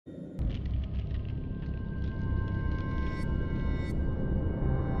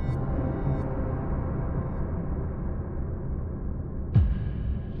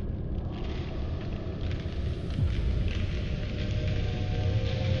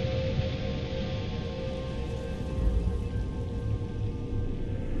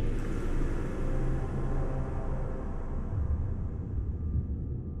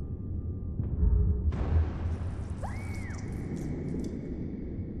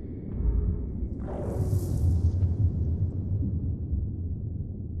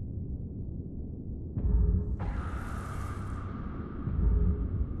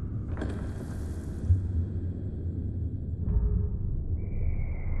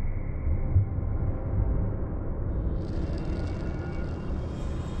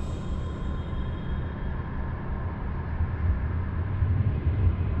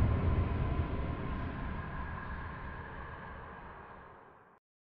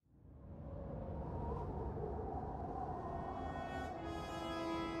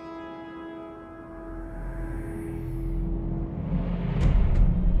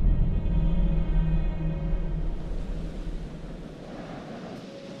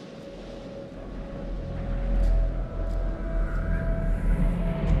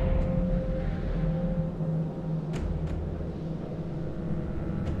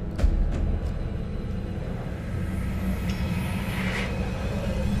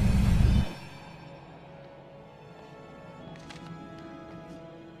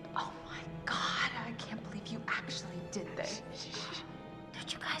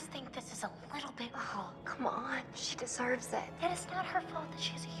deserves it. And it's not her fault that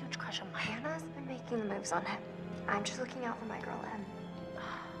she has a huge crush on Mike. Hannah's been making the moves on him. I'm just looking out for my girl, Em.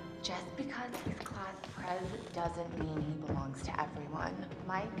 Just because he's class prez doesn't mean he belongs to everyone.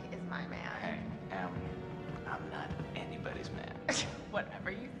 Mike is my man. Hey, I'm not anybody's man.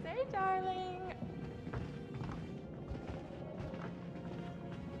 Whatever you say, darling.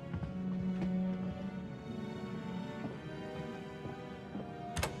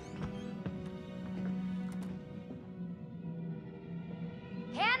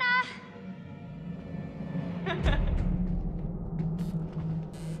 Hannah!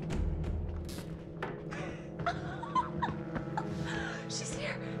 She's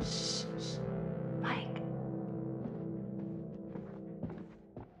here. Shh, shh. Mike.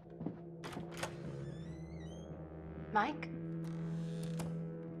 Mike?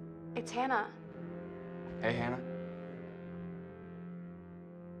 It's Hannah. Hey, Hannah.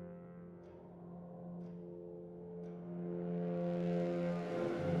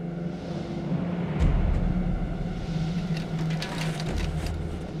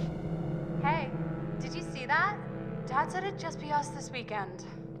 Hey, did you see that? Dad said it'd just be us this weekend.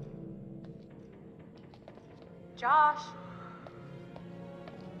 Josh.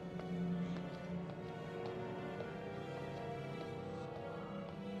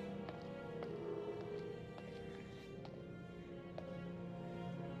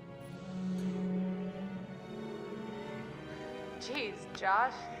 Jeez,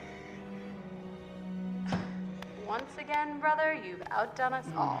 Josh. Once again, brother, you've outdone us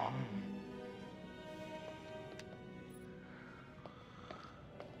all.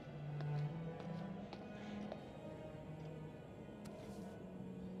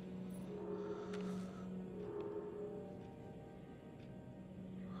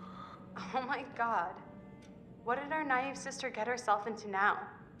 Oh my God. What did our naive sister get herself into now?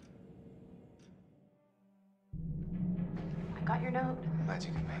 I got your note. Glad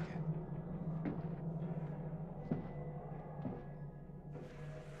you can make it.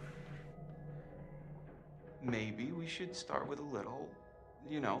 Maybe we should start with a little,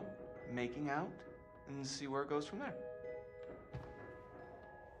 making out and see where it goes from there.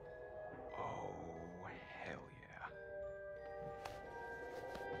 Oh, hell yeah.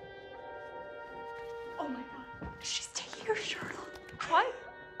 Oh my God. She's taking her shirt off. What?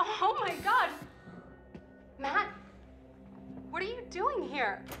 Oh my God. Matt, what are you doing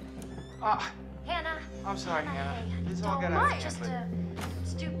here? Hannah. I'm sorry, Hannah. Hey, This all got don't out of mind. hand, Just but- a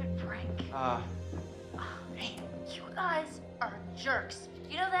stupid prank. Hey, you guys are jerks.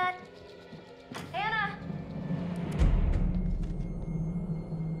 You know that? Hannah!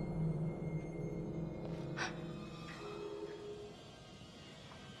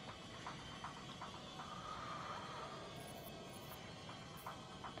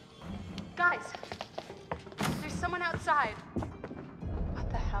 Guys, there's someone outside. What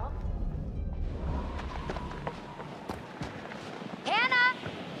the hell? Hannah!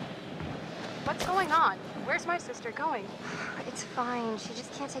 What's going on? Where's my sister going? It's fine. She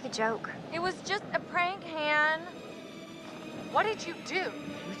just can't take a joke. It was just a prank, Han. What did you do?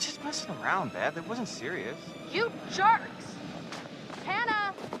 We're just messing around, Dad. That wasn't serious. You jerks!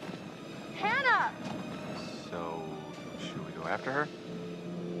 Hannah! Hannah! So, should we go after her?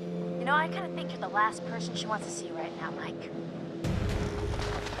 You know, I kind of think you're the last person she wants to see right now, Mike.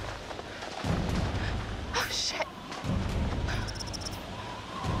 Oh, shit.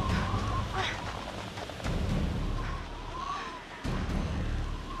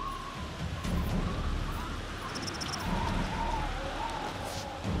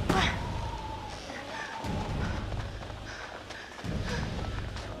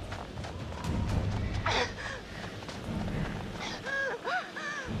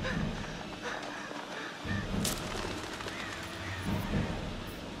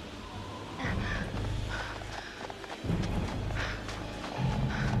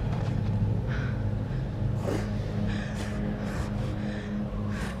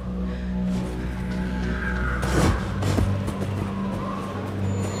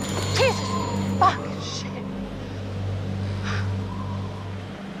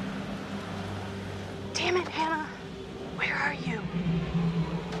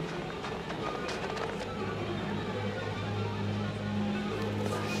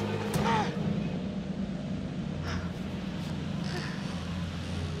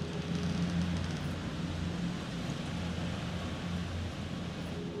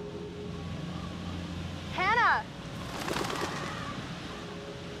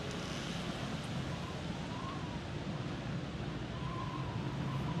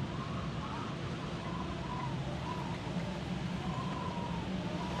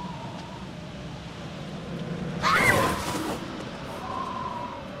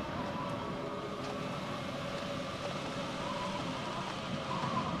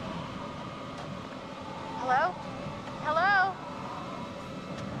 Hello? Hello?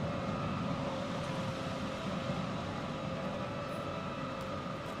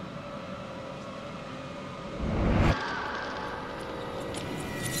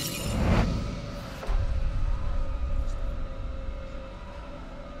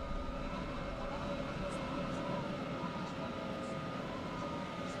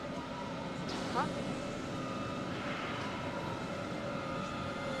 Huh?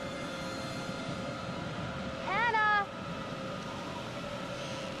 Hannah!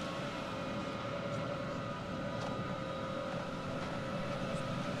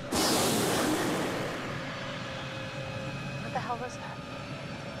 What the hell was that?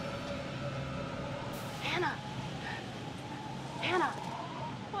 Hannah! Hannah!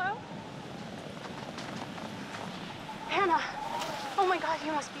 Hello? Hannah! Oh my god,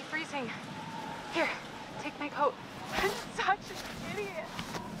 you must be freezing. Here, take my coat. I'm such an idiot.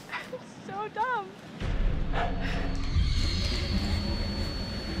 I'm so dumb.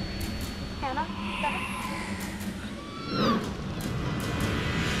 Hannah?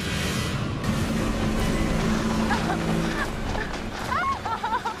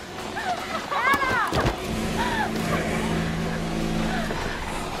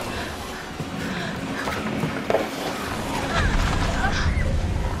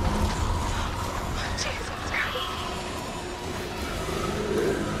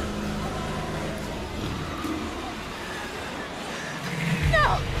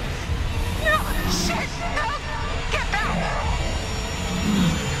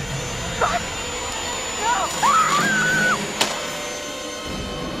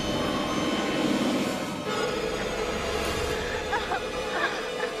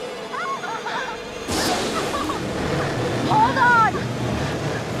 Hold on!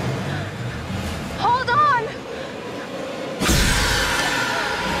 Hold on!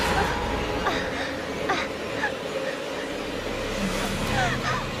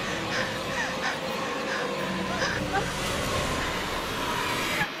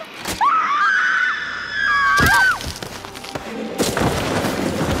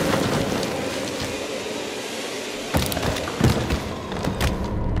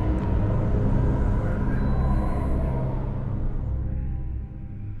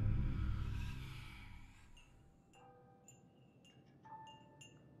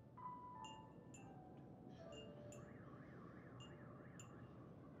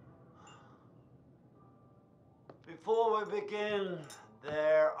 Before we begin,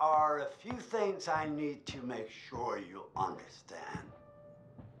 there are a few things I need to make sure you understand.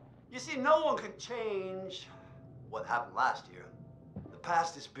 You see, no one can change what happened last year. The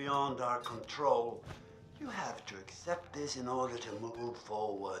past is beyond our control. You have to accept this in order to move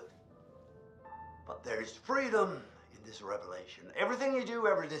forward. But there is freedom in this revelation. Everything you do,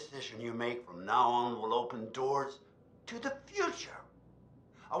 every decision you make from now on will open doors to the future.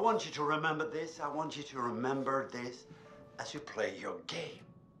 I want you to remember this. I want you to remember this as you play your game.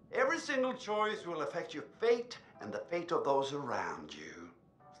 Every single choice will affect your fate and the fate of those around you.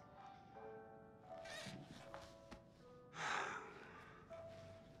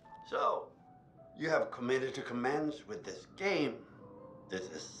 So, you have committed to commence with this game. This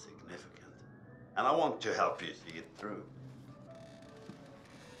is significant, and I want to help you see it through.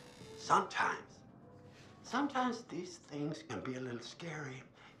 Sometimes these things can be a little scary,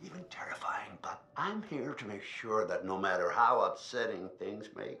 even terrifying, but I'm here to make sure that no matter how upsetting things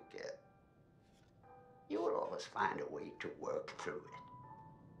may get, you will always find a way to work through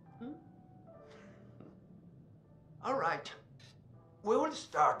it. All right. We will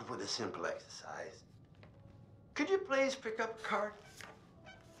start with a simple exercise. Could you please pick up a card?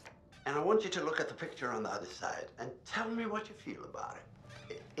 And I want you to look at the picture on the other side and tell me what you feel about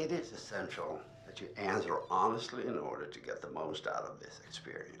it. It is essential that you answer honestly in order to get the most out of this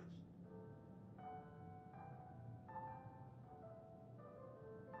experience.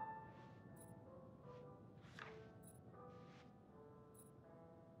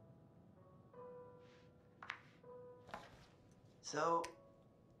 So,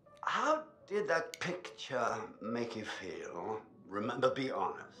 how did that picture make you feel? Remember, be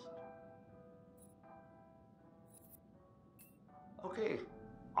honest. Okay,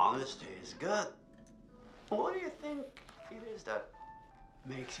 honesty is good. What do you think it is that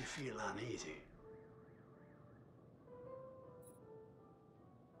makes you feel uneasy?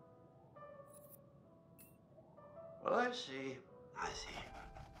 Well, I see.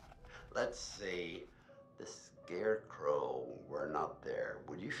 Let's say the scarecrow were not there.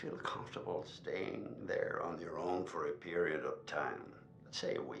 Would you feel comfortable staying there on your own for a period of time? Let's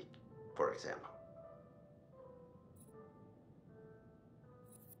say a week, for example.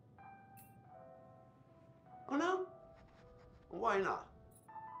 Oh, no? Why not?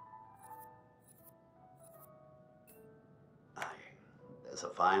 There's a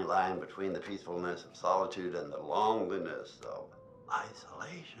fine line between the peacefulness of solitude and the loneliness of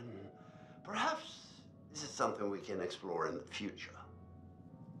isolation. Perhaps this is something we can explore in the future.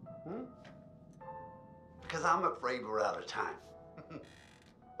 Because I'm afraid we're out of time.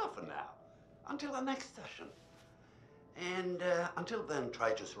 Not for now. Until our next session. And until then,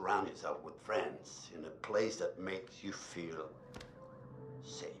 try to surround yourself with friends in a place that makes you feel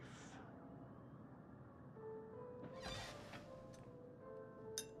safe.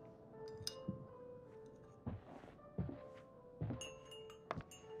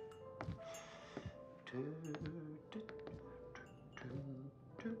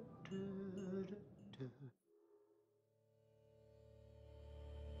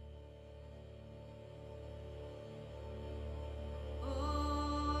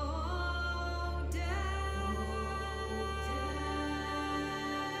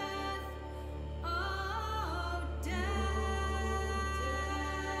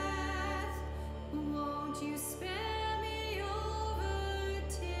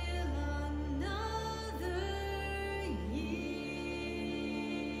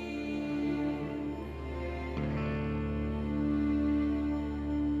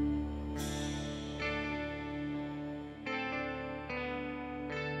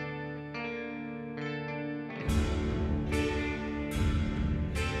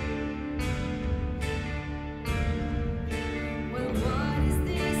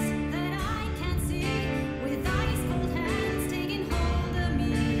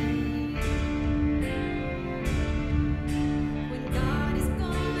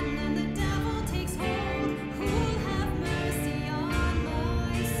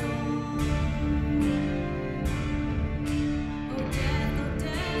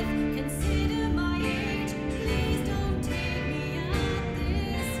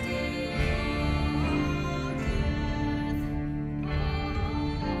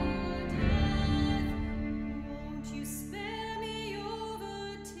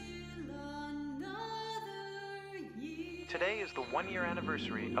 Today is the one-year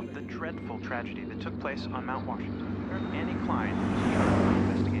anniversary of the dreadful tragedy that took place on Mount Washington. Annie Klein is in charge of the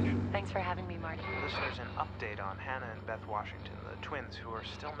investigation. Thanks for having me, Marty. Listeners, an update on Hannah and Beth Washington, the twins who are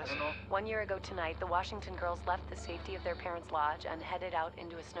still missing. 1 year ago tonight, the Washington girls left the safety of their parents' lodge and headed out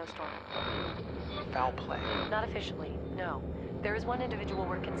into a snowstorm. Foul play? Not officially, no. There is one individual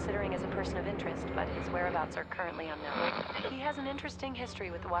we're considering as a person of interest, but his whereabouts are currently unknown. He has an interesting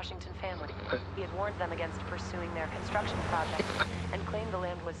history with the Washington family. He had warned them against pursuing their construction project and claimed the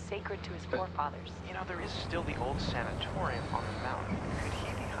land was sacred to his forefathers. You know, there is still the old sanatorium on the mountain. Could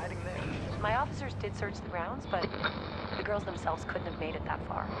he be hiding there? My officers did search the grounds, but the girls themselves couldn't have made it that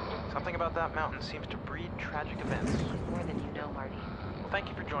far. Something about that mountain seems to breed tragic events. More than you know, Marty. Thank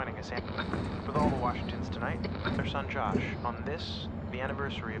you for joining us, Annie. With all the Washingtons tonight, their son Josh, on this, the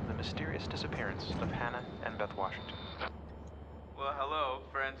anniversary of the mysterious disappearance of Hannah and Beth Washington. Well, hello,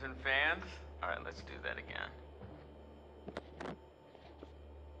 friends and fans. All right, let's do that again.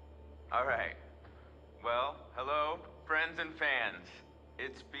 All right. Well, hello, friends and fans.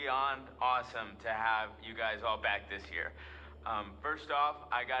 It's beyond awesome to have you guys all back this year. First off,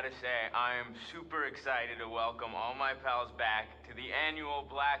 I gotta say, I am super excited to welcome all my pals back to the annual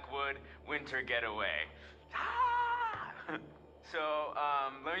Blackwood Winter Getaway. Ah! So,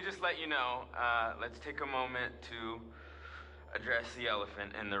 let me just let you know, let's take a moment to address the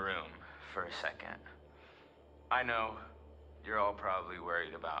elephant in the room for a second. I know you're all probably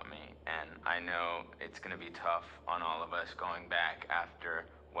worried about me, and I know it's gonna be tough on all of us going back after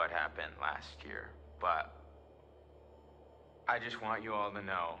what happened last year, but I just want you all to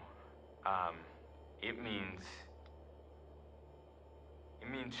know, it means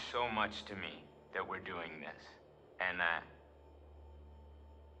so much to me that we're doing this, and that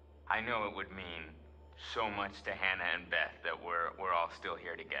I know it would mean so much to Hannah and Beth that we're all still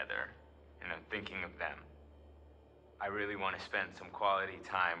here together, and I'm thinking of them. I really want to spend some quality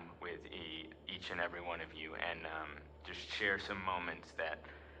time with each and every one of you, and just share some moments that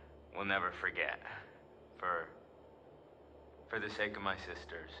we'll never forget for the sake of my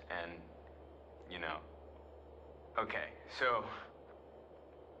sisters, and, you know. Okay, so,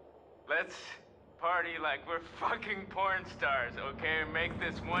 let's party like we're fucking porn stars, okay? Make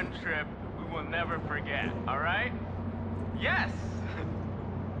this one trip we will never forget, all right? Yes!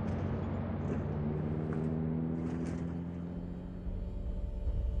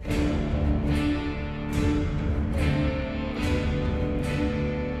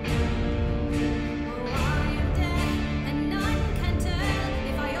 And none can tell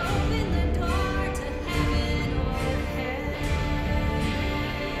if I open the door to heaven.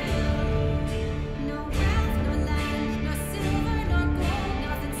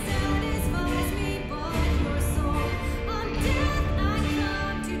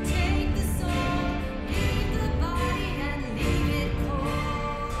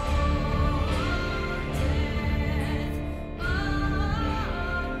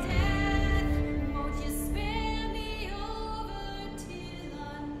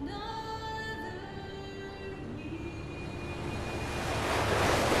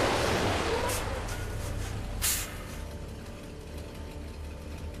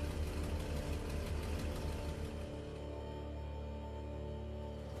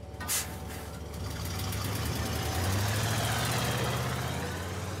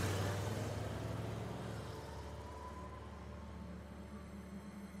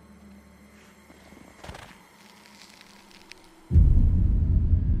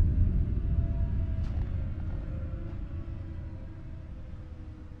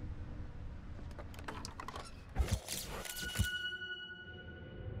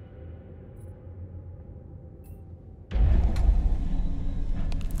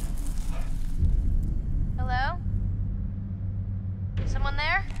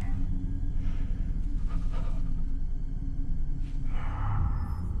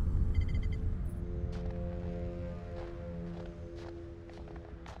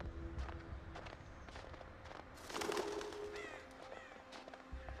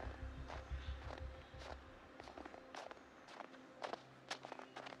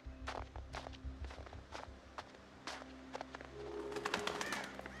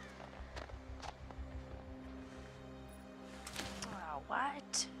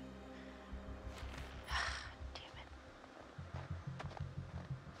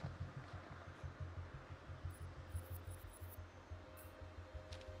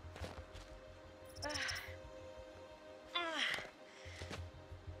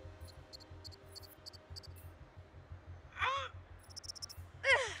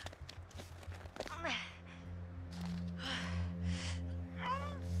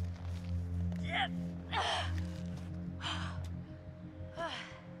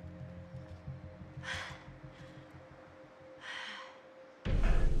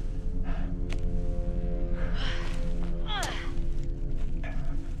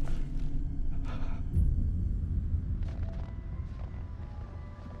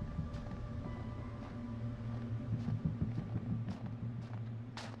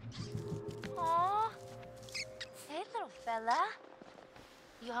 fella.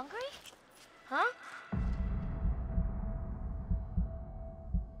 You hungry? Huh?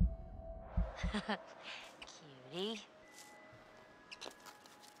 Cutie.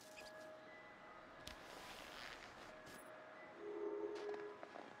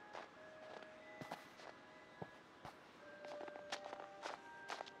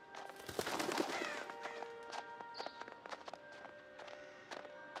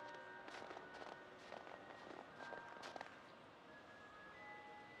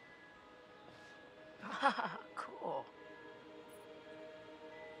 Cool.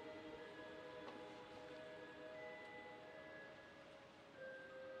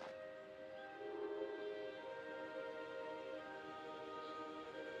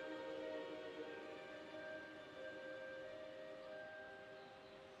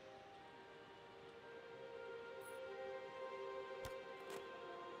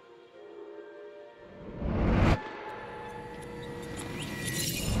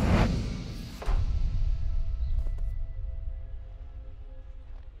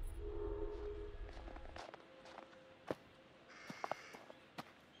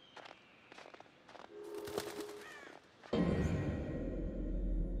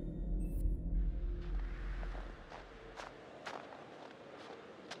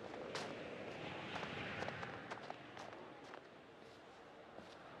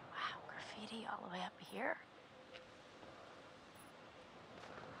 Graffiti all the way up here.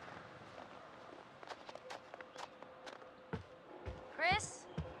 Chris?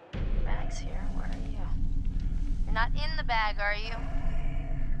 Bag's here. Where are you? You're not in the bag, are you?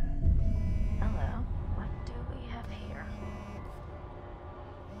 Hello. What do we have here?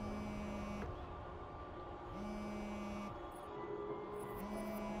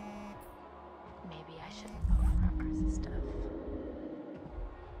 Maybe I shouldn't photograph Chris's stuff.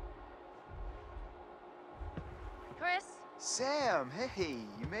 Chris? Sam, hey,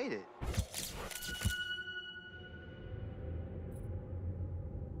 you made it.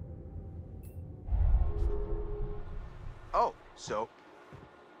 Oh, so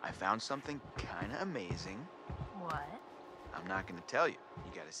I found something kind of amazing. What? I'm not gonna tell you.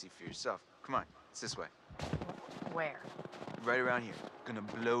 You gotta see for yourself. Come on, it's this way. Where? Right around here. Gonna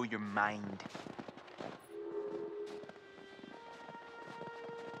blow your mind.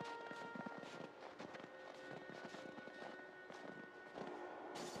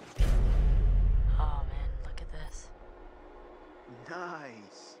 Oh man, look at this.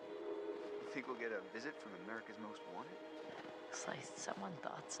 Nice. You think we'll get a visit from America's Most Wanted? Looks like someone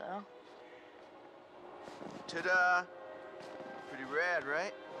thought so. Ta-da! Pretty rad,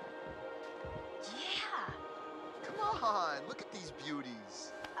 right? Yeah. Come on, look at these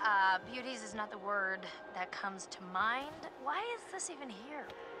beauties. Beauties is not the word that comes to mind. Why is this even here?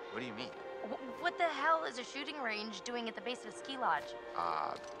 What do you mean? What the hell is a shooting range doing at the base of a ski lodge?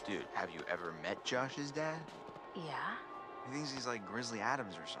 Dude, have you ever met Josh's dad? Yeah? He thinks he's like Grizzly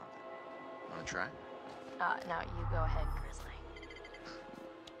Adams or something. Wanna try? No, you go ahead, Grizzly.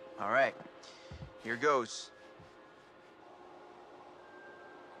 All right, here goes.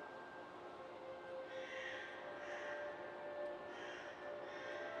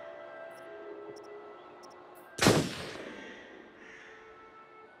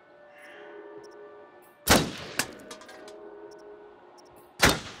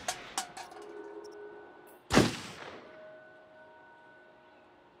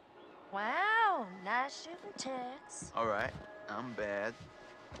 Wow, nice shooting, Tex. All right, I'm bad.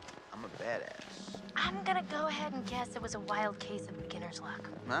 I'm a badass. I'm gonna go ahead and guess it was a wild case of beginner's luck.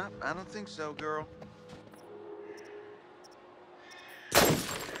 Nah, I don't think so, girl.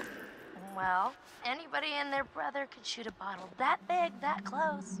 Well, anybody and their brother could shoot a bottle that big, that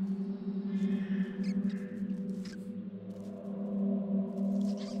close.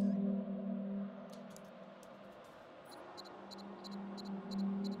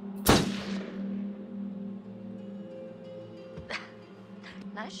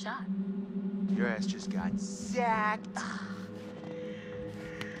 Nice shot. Your ass just got sacked.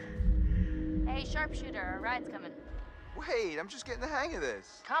 Hey, sharpshooter, a ride's coming. Wait, I'm just getting the hang of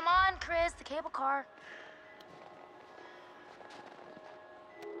this. Come on, Chris, the cable car.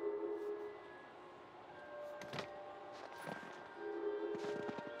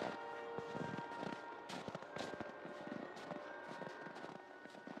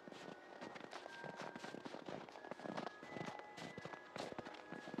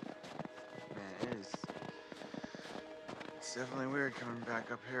 Man, it's definitely weird coming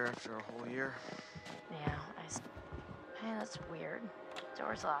back up here after a whole year. Yeah, Hey, that's weird.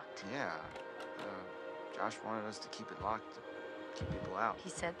 Door's locked. Yeah. Josh wanted us to keep it locked to keep people out. He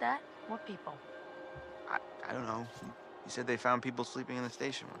said that? What people? I don't know. You said they found people sleeping in the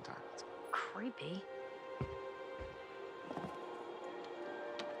station one time. Creepy.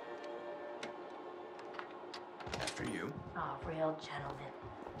 After you. Oh, real gentleman.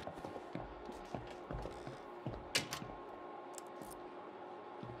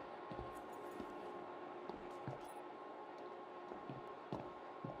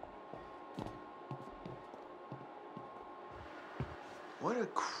 What a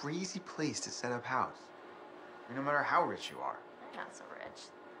crazy place to set up house. I mean, no matter how rich you are. They're not so rich.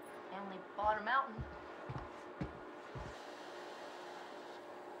 Family bought a mountain.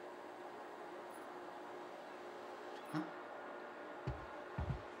 And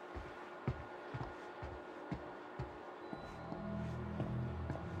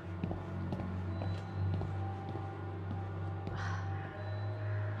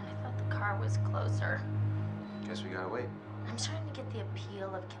I thought the car was closer. Guess we gotta wait. I'm starting to get the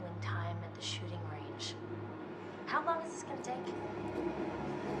appeal of killing time at the shooting range. How long is this gonna take?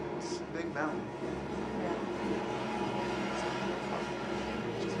 It's a big mountain.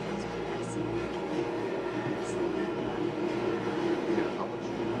 It just feels messy.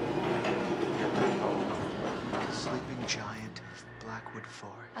 The sleeping giant of Blackwood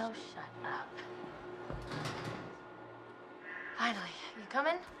Forest. Oh, shut up. Finally, you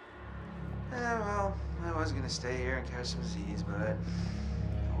coming? Yeah, well, I was gonna stay here and catch some Z's, but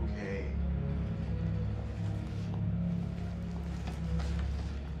okay.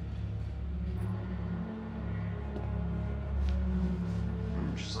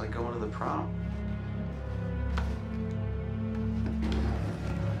 Just like going to the prom.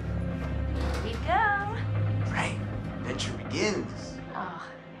 Here we go. Right, adventure begins. Oh,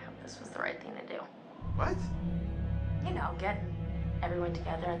 I hope this was the right thing to do. What? You know, getting everyone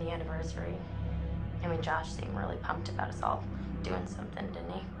together on the anniversary. I mean, Josh seemed really pumped about us all doing something,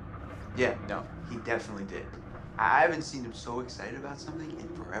 didn't he? Yeah, no, he definitely did. I haven't seen him so excited about something in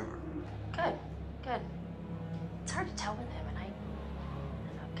forever. Good, good. It's hard to tell with him, and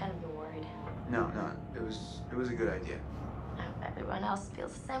I've kind of been worried. No, it was a good idea. I hope everyone else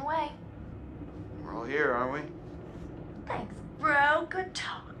feels the same way. We're all here, aren't we? Thanks, bro. Good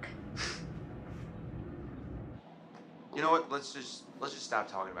talk. You know what? Let's just stop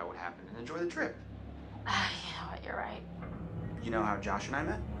talking about what happened and enjoy the trip. You know what? You're right. You know how Josh and I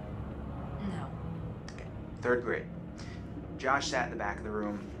met? No. Okay, 3rd grade. Josh sat in the back of the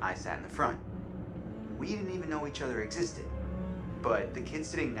room, I sat in the front. We didn't even know each other existed. But the kid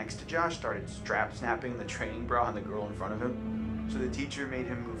sitting next to Josh started strap snapping the training bra on the girl in front of him. So the teacher made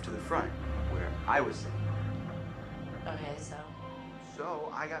him move to the front, where I was sitting. Okay, so.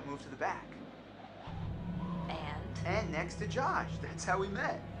 So I got moved to the back. And? And next to Josh. That's how we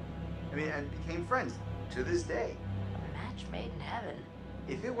met. I mean, and became friends to this day. Match made in heaven.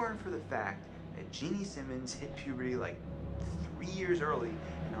 If it weren't for the fact that Jeannie Simmons hit puberty like 3 years early,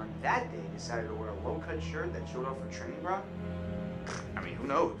 and on that day decided to wear a low-cut shirt that showed off her training bra, I mean, who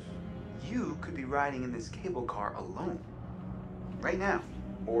knows? You could be riding in this cable car alone. Right now.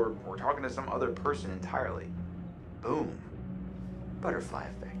 Or talking to some other person entirely. Boom. Butterfly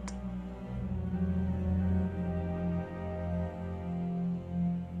effect.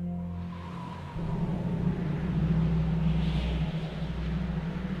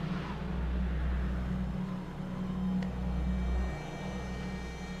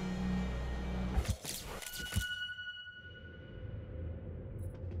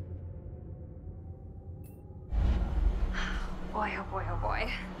 Boy, oh boy, oh boy.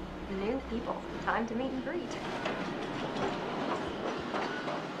 New people. Time to meet and greet.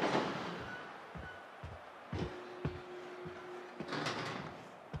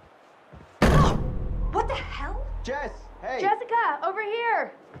 What the hell? Jess, hey! Jessica, over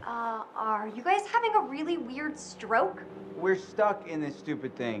here. Are you guys having a really weird stroke? We're stuck in this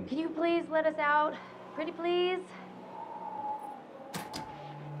stupid thing. Can you please let us out? Pretty please?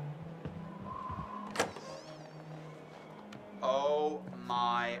 Oh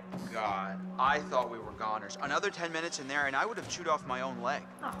my God. I thought we were goners. Another 10 minutes in there and I would have chewed off my own leg.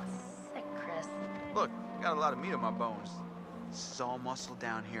 Oh, sick, Chris. Look, got a lot of meat on my bones. This is all muscle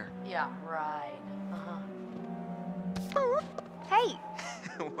down here. Yeah, right. Hey,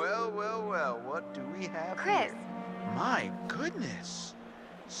 Well, what do we have Chris. here? My goodness.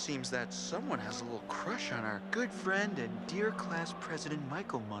 Seems that someone has a little crush on our good friend and dear class president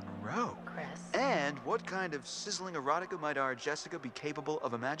Michael Monroe. Chris. And what kind of sizzling erotica might our Jessica be capable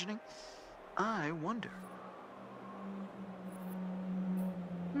of imagining? I wonder.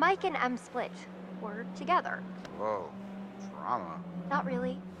 Mike and Em split. We're together. Whoa, drama. Not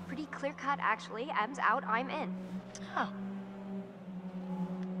really. Pretty clear cut, actually. Em's out, I'm in. Oh.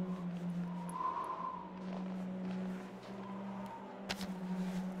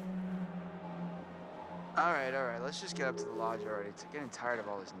 All right. Let's just get up to the lodge already. It's getting tired of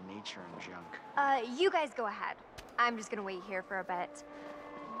all this nature and junk. You guys go ahead. I'm just gonna wait here for a bit.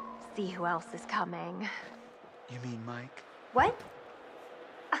 See who else is coming. You mean Mike? What?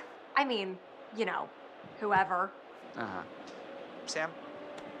 I mean, you know, whoever. Uh-huh. Sam?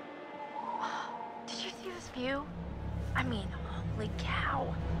 Did you see this view? I mean, holy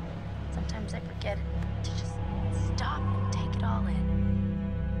cow. Sometimes I forget to just stop and take it all in.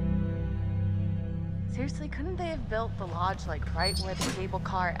 Seriously, couldn't they have built the lodge like right where the cable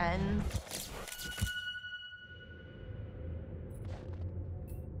car ends?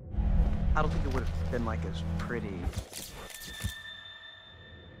 I don't think it would have been like as pretty.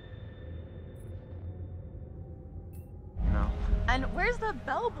 You know? And where's the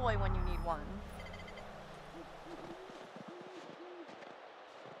bellboy when you need one?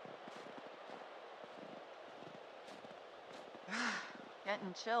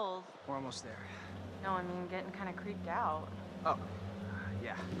 Getting chills. We're almost there. No, I mean getting kind of creeped out. Oh,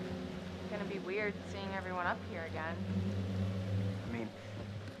 yeah. It's gonna be weird seeing everyone up here again. I mean,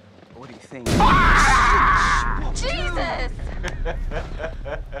 what do you think? Jesus!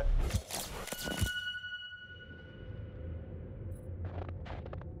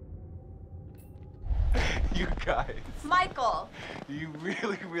 You guys. Michael! You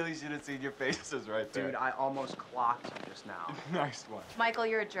really should have seen your faces right there. Dude, I almost clocked you just now. Nice one. Michael,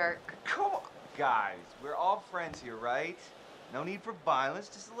 you're a jerk. Come on. Guys, we're all friends here, right? No need for violence,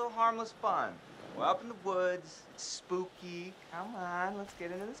 just a little harmless fun. We're up in the woods, it's spooky. Come on, let's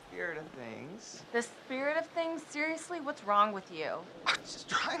get into the spirit of things. The spirit of things? Seriously, what's wrong with you? I'm just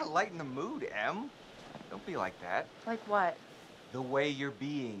trying to lighten the mood, Em. Don't be like that. Like what? The way you're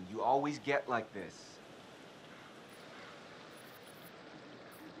being, you always get like this.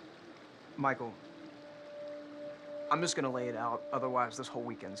 Michael, I'm just gonna lay it out. Otherwise, this whole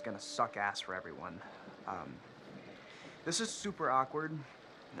weekend's gonna suck ass for everyone. This is super awkward,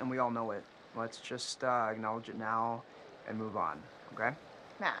 and we all know it. Let's just acknowledge it now and move on, okay?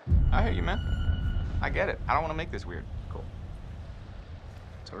 Matt. I hear you, man. I get it. I don't want to make this weird. Cool.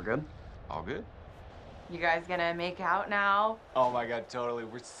 So we're good? All good? You guys gonna make out now? Oh my God, totally.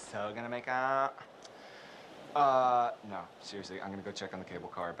 We're so gonna make out. No, seriously, I'm gonna go check on the cable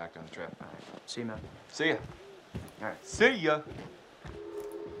car back down the trip. All right. See you, man. See ya. All right. See ya.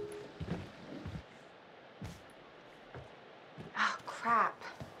 Oh, crap.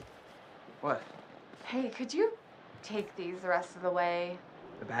 What? Hey, could you take these the rest of the way?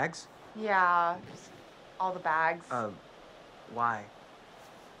 The bags? Yeah, just all the bags. Why?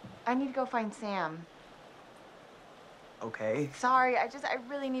 I need to go find Sam. Okay. Sorry, I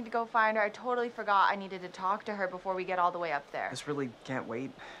really need to go find her. I totally forgot I needed to talk to her before we get all the way up there. This really can't wait.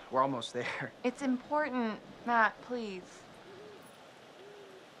 We're almost there. It's important, Matt, please.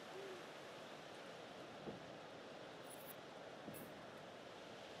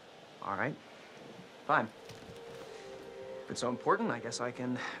 All right. Fine. If it's so important, I guess I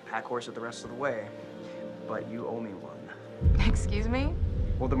can pack horse it the rest of the way. But you owe me one. Excuse me?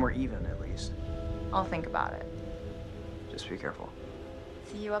 Well, then we're even, at least. I'll think about it. Just be careful.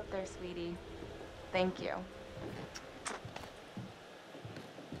 See you up there, sweetie. Thank you.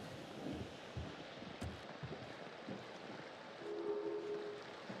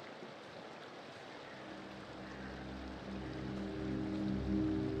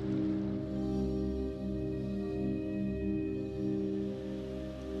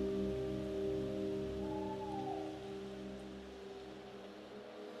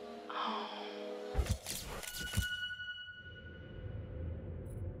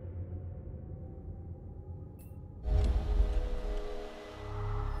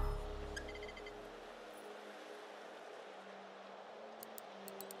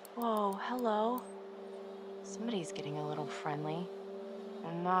 Whoa, hello. Somebody's getting a little friendly.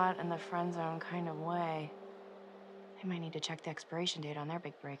 And not in the friend zone kind of way. They might need to check the expiration date on their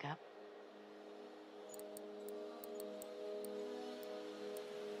big breakup.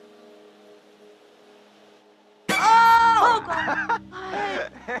 Oh!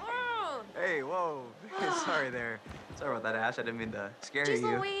 Hey, whoa. Sorry there. Sorry about that, Ash. I didn't mean to scare Jeez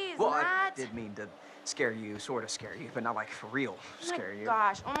you. Louise, Well, I Matt. did mean to scare you, sort of scare you, but not like for real scare you.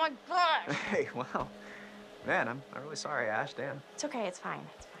 Oh my gosh. Hey, wow. Man, I'm really sorry, Ash. Damn. It's okay, it's fine,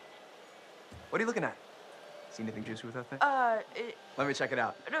 it's fine. What are you looking at? See anything juicy with that thing? Let me check it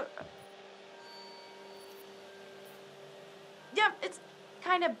out. Yeah, it's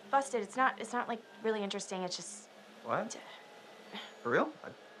kind of busted. It's not like really interesting. It's just. What? For real?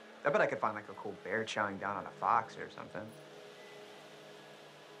 I bet I could find like a cool bear chowing down on a fox or something.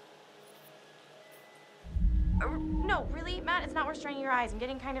 No, really, Matt, it's not worth straining your eyes. I'm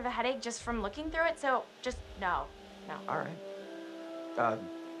getting kind of a headache just from looking through it, so just no. All right.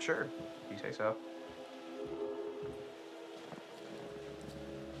 Sure. You say so.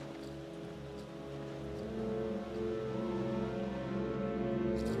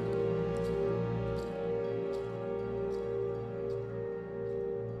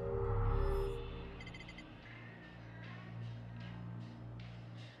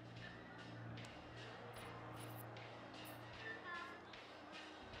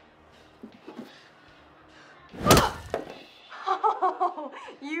 Oh,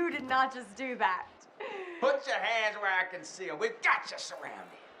 you did not just do that. Put your hands where I can see them. We've got you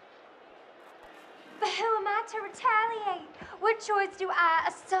surrounded. But who am I to retaliate? What choice do I,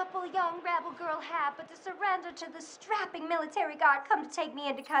 a supple young rebel girl, have but to surrender to the strapping military guard come to take me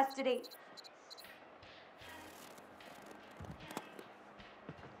into custody?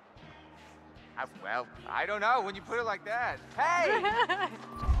 Well, I don't know when you put it like that. Hey!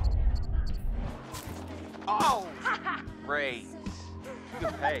 Oh! Great.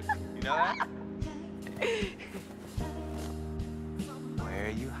 Good pay. You know that? Where are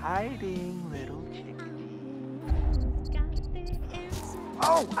you hiding, little chickadee?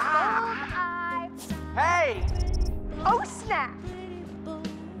 Oh! Ah! Hey! Oh, snap!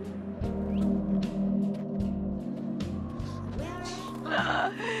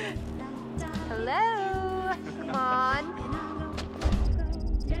 Hello? Come on.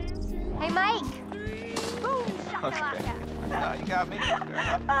 Hey, Mike! Boom! Shakalaka! No, you got me.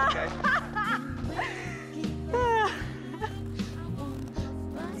 Okay.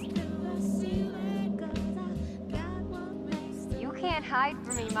 You can't hide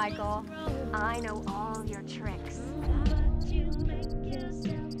from me, Michael. I know all your tricks.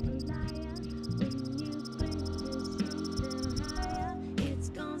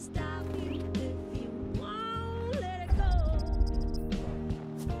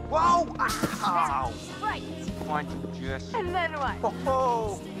 Whoa! Ow! Right. Come on, Jess. And then what?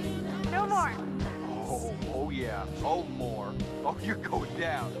 Oh! No more. Oh yeah. Oh, more. Oh, you're going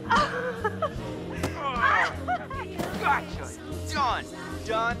down. Gotcha. Done.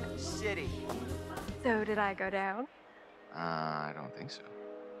 Done city. So did I go down? I don't think so.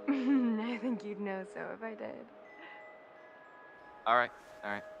 I think you'd know so if I did. All right.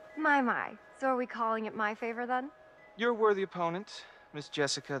 All right. My. So are we calling it my favor then? You're a worthy opponent, Miss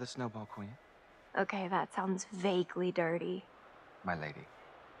Jessica, the Snowball Queen. Okay, that sounds vaguely dirty. My lady.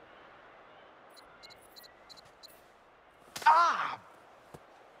 Ah!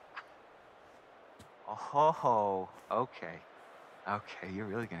 Oh, okay. Okay, you're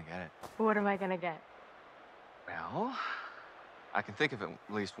really gonna get it. What am I gonna get? Well, I can think of at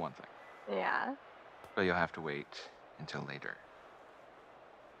least one thing. Yeah? But you'll have to wait until later.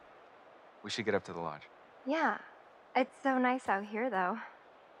 We should get up to the lodge. Yeah. It's so nice out here, though.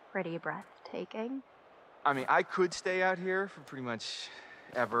 Pretty breathtaking. I mean, I could stay out here for pretty much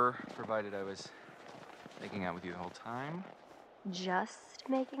ever, provided I was making out with you the whole time. Just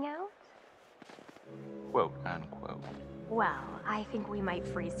making out? Quote, unquote. Well, I think we might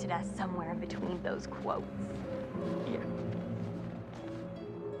freeze to death somewhere in between those quotes. Yeah.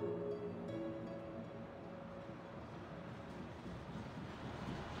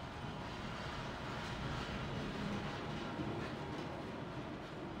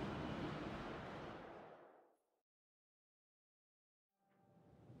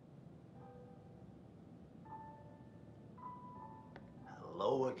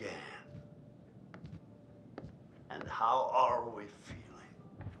 Hello again. And how are we feeling?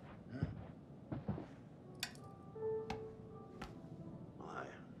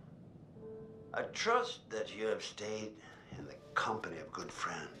 I trust that you have stayed in the company of good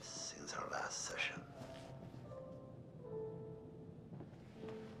friends since our last session.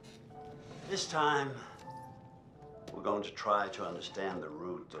 This time, we're going to try to understand the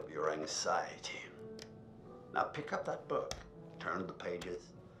root of your anxiety. Now pick up that book, turn the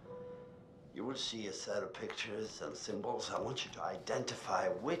pages. You will see a set of pictures and symbols. I want you to identify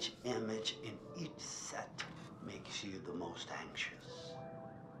which image in each set makes you the most anxious.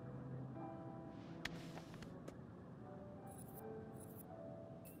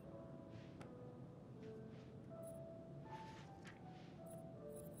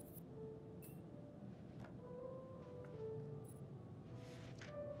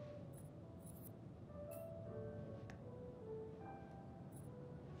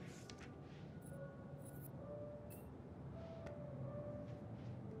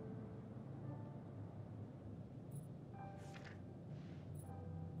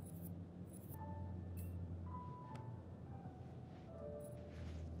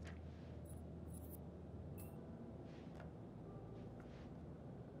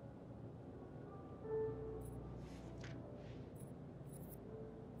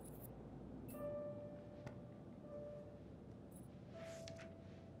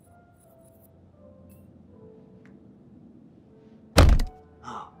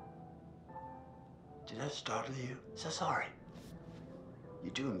 that startle you? So sorry.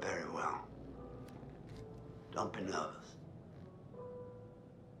 You're doing very well. Don't be nervous.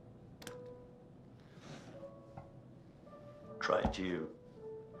 Try to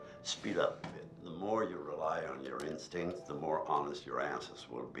speed up a bit. The more you rely on your instincts, the more honest your answers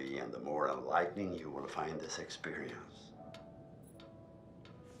will be, and the more enlightening you will find this experience.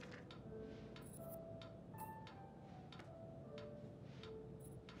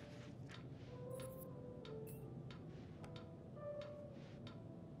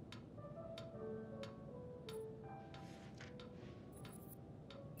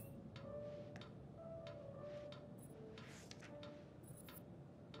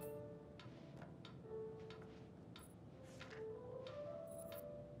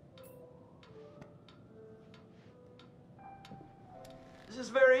 This is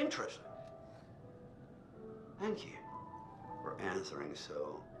very interesting. Thank you for answering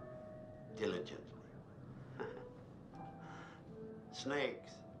so diligently.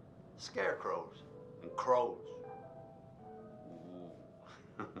 Snakes, scarecrows, and crows.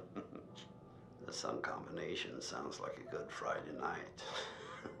 Ooh. The sun combination sounds like a good Friday night.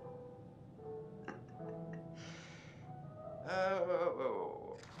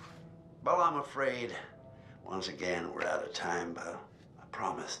 Well, I'm afraid, once again, we're out of time, but I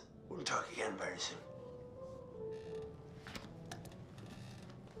promise we'll talk again very soon.